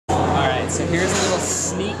so here's a little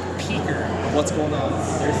sneak peeker of what's going on.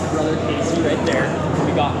 There's my brother Casey right there.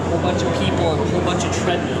 We got a whole bunch of people and a whole bunch of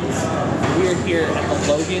treadmills. We are here at the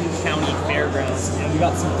Logan County Fairgrounds, and we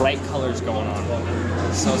got some bright colors going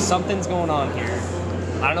on. So something's going on here.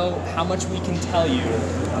 I don't know how much we can tell you,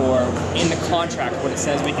 or in the contract what it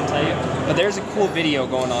says we can tell you, but there's a cool video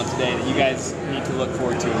going on today that you guys need to look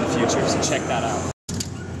forward to in the future, so check that out.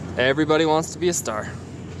 Everybody wants to be a star.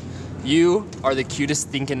 You are the cutest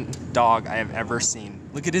thinking dog I have ever seen.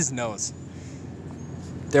 Look at his nose.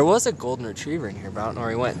 There was a golden retriever in here, but I don't know where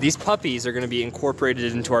he went. These puppies are gonna be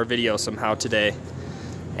incorporated into our video somehow today,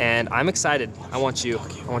 and I'm excited. I want you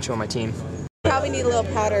on my team. Probably need a little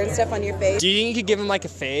powder and stuff on your face. Do you think you could give him like a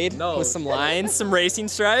fade with some lines, some racing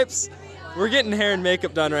stripes? We're getting hair and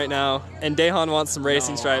makeup done right now, and Dehan wants some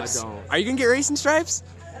racing stripes. I don't. Are you gonna get racing stripes?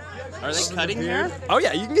 Are they cutting hair? Oh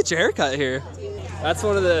yeah, you can get your hair cut here. That's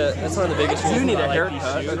one of the biggest reasons You need I a like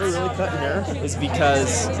haircut. these Are they shoots, really cutting hair? is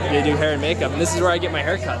because they do hair and makeup, and this is where I get my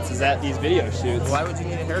haircuts, is at these video shoots. Why would you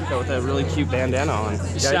need a haircut with that really cute bandana on?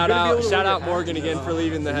 Shout out Morgan again for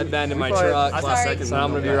leaving the headband in my truck. So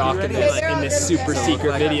I'm gonna be rocking this in this super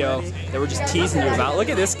secret video that we're just teasing you about. Look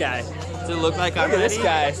at this guy. Does it look like I'm Look at ready? this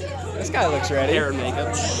guy. This guy looks ready. Hair and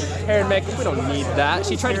makeup. Hair and makeup, we don't need that.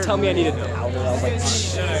 She tried to tell me I needed powder. I was like,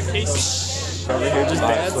 over here just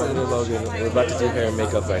dancing. Logan, we're about to do hair and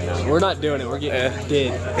makeup right now. We're not doing it. We're getting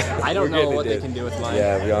did. I don't know what they can do with mine.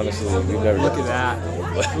 Yeah, we honestly, we've never Look done at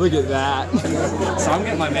that. Look at that. So I'm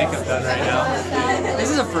getting my makeup done right now. This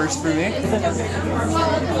is a first for me.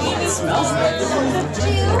 It smells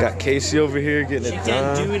nice. Got Casey over here getting She it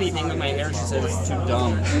didn't do done. anything with my hair. She said it's too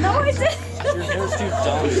dumb. No, I didn't. Your hair's too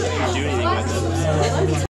dumb. You can't do anything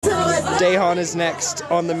with it. Dehan is next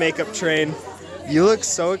on the makeup train. You look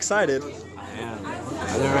so excited.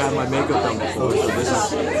 I've never had my makeup done before, so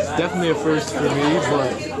this is definitely a first for me,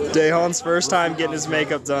 but Dehan's first time getting his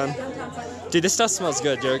makeup done. Dude, this stuff smells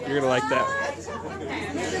good, Derek. You're gonna like that.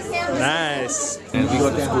 Nice. and we go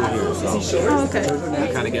to school here, so Oh, okay.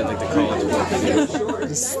 I kind of get like the college look.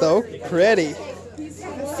 So pretty.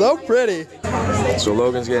 So pretty. So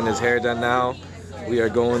Logan's getting his hair done now. We are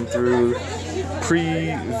going through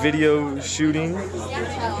pre-video shooting. We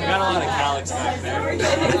got a lot of calics back there.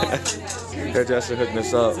 Hairdresser hooked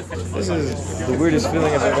us up. This is the weirdest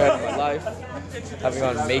feeling I've ever had in my life. Having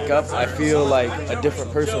on makeup, I feel like a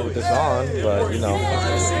different person with this on, but you know,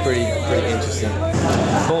 pretty interesting.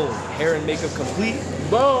 Boom, hair and makeup complete.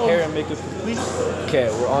 Boom. Hair and makeup complete. Okay,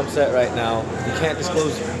 we're on set right now. We can't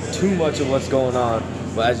disclose too much of what's going on,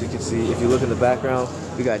 but as you can see, if you look in the background,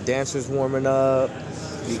 we got dancers warming up.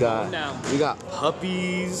 We got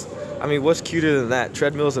puppies. I mean, what's cuter than that?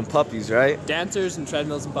 Treadmills and puppies, right? Dancers and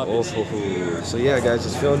treadmills and Oh, puppies. so yeah, guys,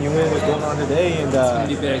 just filling you in what's going on today, and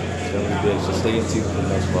Pretty big. it's gonna be big. So stay tuned for the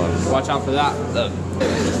next vlog. Watch out for that. Look.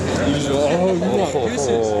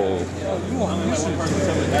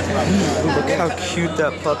 Look how cute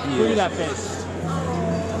that puppy Look at is. that face.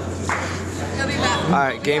 All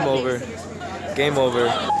right, game over. Game over.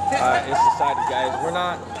 It's decided, guys. We're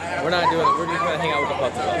not doing it. We're just gonna hang out with the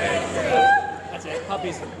puppies all day. That's it.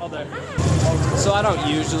 Puppies all day. So I don't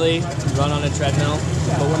usually run on a treadmill,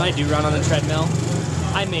 but when I do run on a treadmill,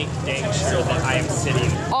 I make dang sure that I am sitting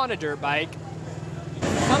on a dirt bike.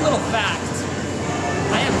 Fun little fact.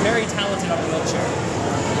 I am very talented on a wheelchair.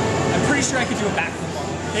 I'm pretty sure I could do a backflip on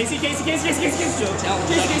it. Casey. Stop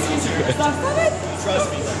it.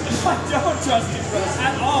 Trust me. I don't trust you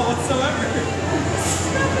at all whatsoever.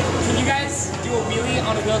 Can you guys do a wheelie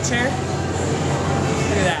on a wheelchair?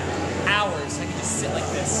 Look at that. Hours. I can just sit like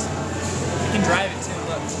this. You can drive it too.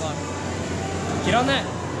 Look. Get on that.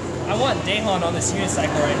 I want Dehan on this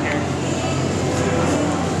unicycle right here.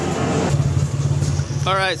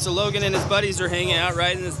 Alright, so Logan and his buddies are hanging out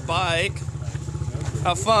riding this bike.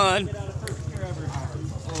 How fun.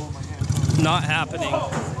 Not happening.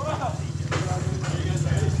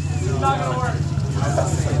 Not gonna work.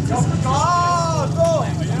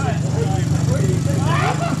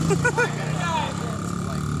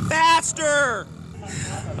 Faster!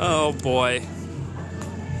 Oh boy.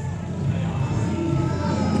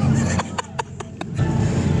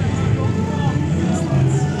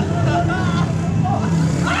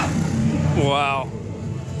 Wow.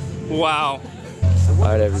 Wow. All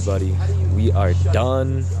right, everybody, we are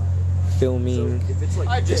done filming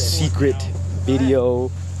the secret video.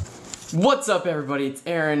 What's up, everybody? It's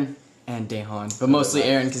Aaron and Dehan, but mostly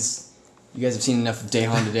Aaron because you guys have seen enough of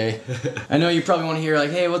Dehan today. I know you probably want to hear like,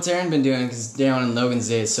 hey, what's Aaron been doing? Because Dehan and Logan's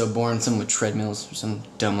day is so boring, some with treadmills or something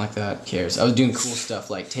dumb like that. Who cares? I was doing cool stuff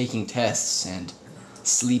like taking tests and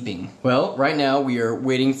sleeping. Well, right now we are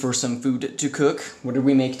waiting for some food to cook. What did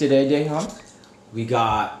we make today, Dehan? We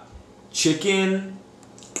got chicken,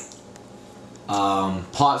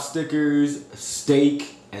 pot stickers,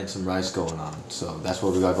 steak, and some rice going on. So that's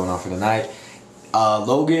what we got going on for tonight.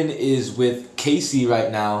 Logan is with Casey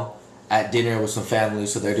right now at dinner with some family,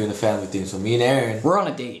 so they're doing the family thing. So me and Aaron, We're on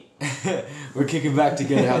a date. we're kicking back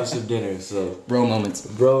together having some dinner. So Bro moments.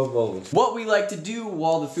 bro moments. What we like to do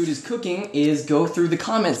while the food is cooking is go through the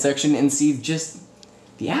comment section and see just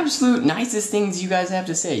the absolute nicest things you guys have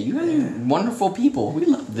to say. You guys are wonderful people. We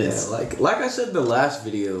love this. Yeah, like I said in the last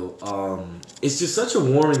video, it's just such a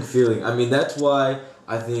warming feeling. I mean, that's why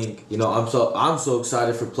I think, you know, I'm so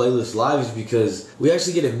excited for Playlist Lives, because we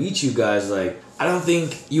actually get to meet you guys. Like, I don't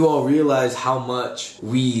think you all realize how much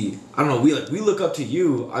we look up to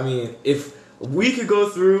you. I mean, if we could go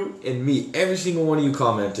through and meet every single one of you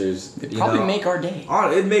commenters, It'd probably make our day.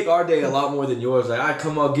 It'd make our day a lot more than yours. Like, I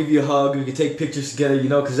come up, give you a hug, we could take pictures together, you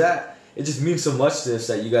know, because it just means so much to us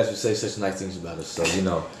that you guys would say such nice things about us. So, you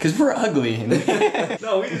know. Because we're ugly.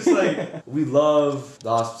 No, we just we love the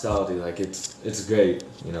hospitality. Like, it's great,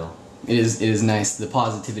 you know. It is nice. The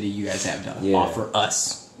positivity you guys have to Yeah. offer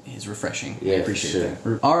us is refreshing. Yeah, I appreciate sure.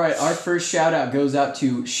 that. Alright, our first shout out goes out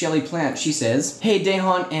to Shelly Plant. She says, "Hey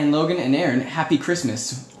Dehan and Logan and Aaron, happy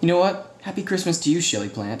Christmas." You know what? Happy Christmas to you, Shelly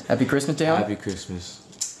Plant. Happy Christmas, Dehan. Happy Christmas.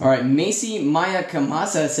 Alright, Macy Maya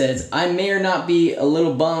Kamasa says, "I may or not be a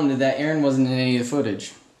little bummed that Aaron wasn't in any of the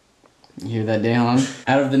footage." You hear that, Dehan?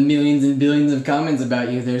 Out of the millions and billions of comments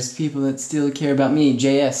about you, there's people that still care about me.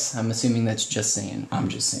 JS, I'm assuming that's just saying. I'm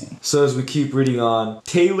just saying. So as we keep reading on,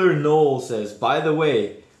 Taylor Knoll says, "By the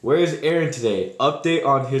way, where is Aaron today? Update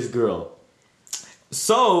on his girl."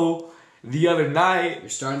 So, the other night, You're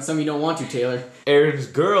starting something you don't want to, Taylor. Aaron's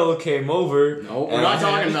girl came over. No, we're not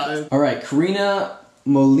talking about this. Alright, Karina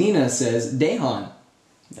Molina says, "Dehan."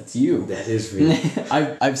 That's you. That is me.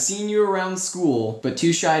 I've seen you around school, but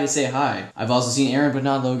too shy to say hi. I've also seen Aaron, but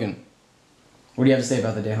not Logan. What do you have to say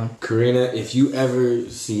about that, Dehan? Karina, if you ever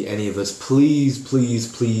see any of us, please, please,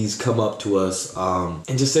 please come up to us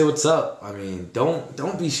and just say what's up. I mean,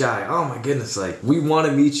 don't be shy. Oh my goodness, like, we want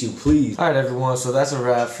to meet you, please. All right, everyone. So that's a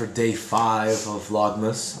wrap for day 5 of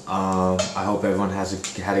Vlogmas. I hope everyone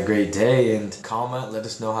had a great day, and comment, let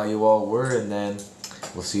us know how you all were, and then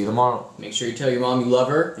we'll see you tomorrow. Make sure you tell your mom you love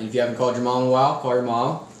her, and if you haven't called your mom in a while, call your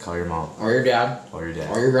mom. Call your mom Or your dad. or your dad.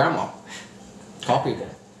 Or your grandma. Call people.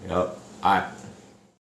 Yep. All right.